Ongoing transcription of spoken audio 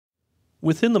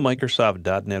Within the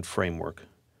Microsoft .NET framework,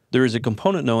 there is a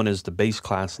component known as the base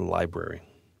class library.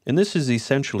 And this is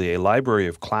essentially a library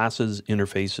of classes,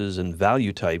 interfaces, and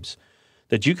value types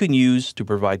that you can use to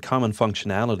provide common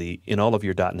functionality in all of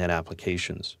your .NET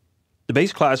applications. The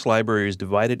base class library is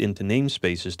divided into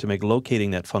namespaces to make locating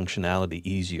that functionality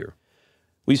easier.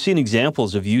 We've seen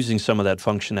examples of using some of that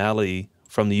functionality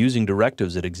from the using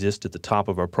directives that exist at the top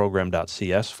of our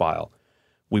program.cs file.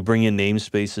 We bring in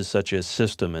namespaces such as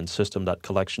system and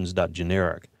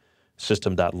system.collections.generic,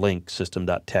 system.link,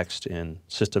 system.text, and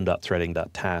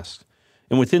system.threading.tasks.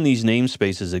 And within these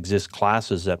namespaces exist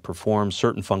classes that perform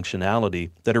certain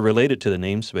functionality that are related to the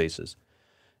namespaces.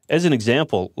 As an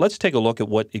example, let's take a look at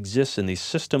what exists in the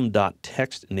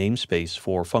system.text namespace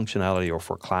for functionality or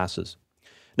for classes.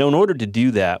 Now, in order to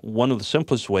do that, one of the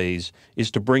simplest ways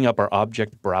is to bring up our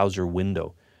object browser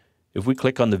window. If we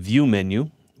click on the View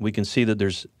menu, we can see that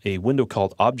there's a window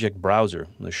called Object Browser.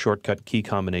 The shortcut key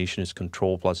combination is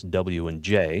Control plus W and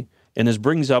J, and this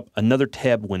brings up another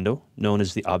tab window known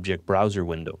as the Object Browser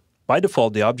window. By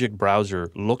default, the Object Browser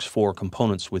looks for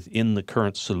components within the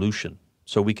current solution.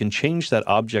 So we can change that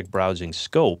object browsing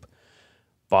scope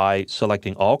by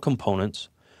selecting all components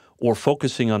or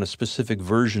focusing on a specific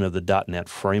version of the .NET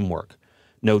framework.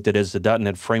 Note that as the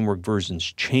 .NET framework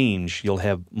versions change, you'll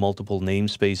have multiple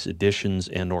namespace additions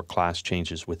and or class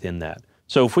changes within that.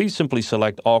 So if we simply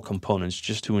select all components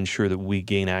just to ensure that we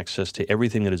gain access to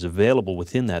everything that is available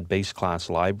within that base class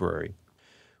library,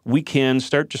 we can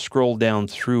start to scroll down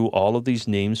through all of these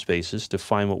namespaces to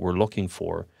find what we're looking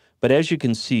for. But as you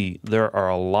can see, there are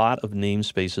a lot of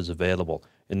namespaces available,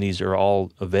 and these are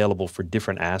all available for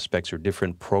different aspects or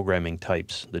different programming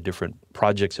types, the different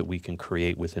projects that we can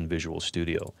create within Visual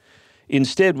Studio.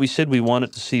 Instead, we said we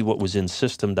wanted to see what was in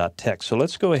system.text. So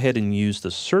let's go ahead and use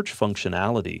the search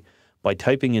functionality by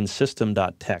typing in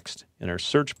system.text in our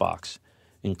search box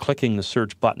and clicking the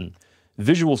search button.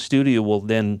 Visual Studio will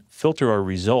then filter our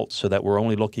results so that we're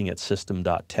only looking at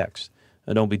system.text.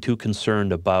 And don't be too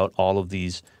concerned about all of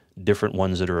these different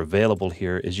ones that are available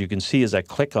here. As you can see, as I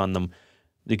click on them,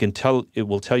 it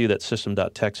will tell you that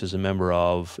system.text is a member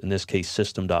of, in this case,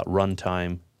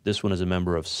 system.runtime. This one is a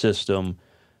member of system,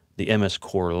 the MS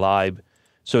Core Lib.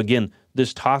 So again,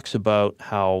 this talks about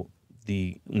how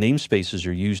the namespaces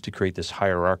are used to create this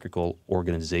hierarchical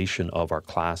organization of our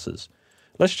classes.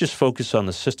 Let's just focus on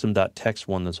the system.text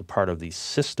one that's a part of the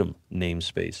system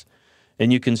namespace.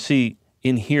 And you can see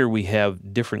in here we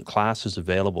have different classes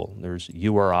available. There's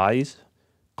URIs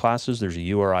classes, there's a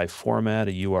URI format,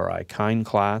 a URI kind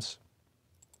class.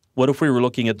 What if we were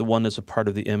looking at the one that's a part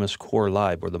of the MS Core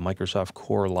Lib or the Microsoft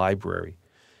Core Library?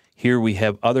 Here we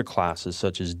have other classes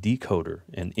such as decoder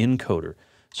and encoder.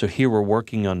 So here we're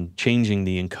working on changing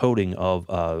the encoding of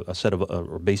a set of,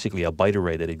 or basically a byte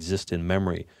array that exists in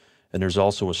memory. And there's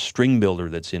also a string builder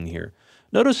that's in here.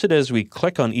 Notice that as we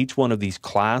click on each one of these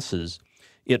classes,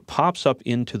 it pops up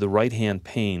into the right-hand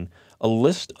pane a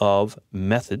list of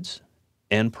methods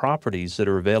and properties that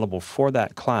are available for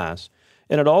that class.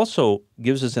 And it also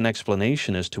gives us an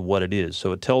explanation as to what it is.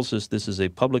 So it tells us this is a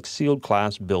public sealed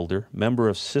class builder, member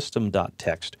of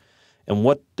system.text. And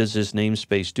what does this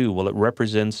namespace do? Well, it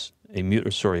represents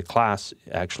a class,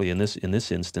 actually in this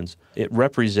instance, it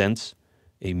represents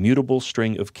a mutable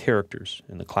string of characters,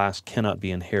 and the class cannot be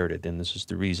inherited. And this is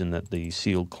the reason that the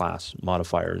sealed class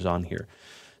modifier is on here.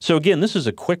 So again, this is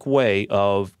a quick way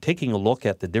of taking a look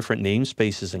at the different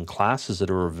namespaces and classes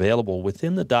that are available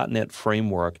within the .NET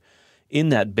framework in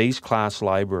that base class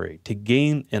library to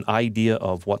gain an idea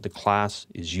of what the class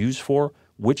is used for,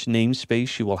 which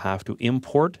namespace you will have to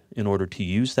import in order to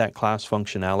use that class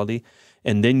functionality,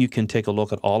 and then you can take a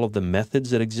look at all of the methods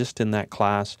that exist in that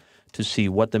class to see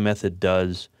what the method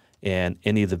does and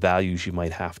any of the values you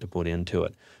might have to put into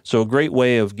it. So a great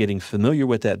way of getting familiar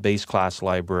with that base class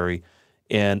library,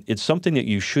 and it's something that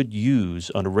you should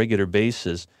use on a regular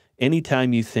basis.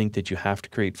 Anytime you think that you have to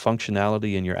create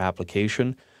functionality in your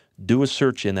application, do a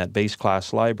search in that base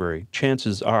class library.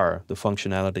 Chances are the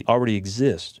functionality already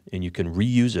exists and you can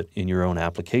reuse it in your own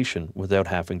application without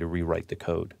having to rewrite the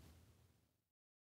code.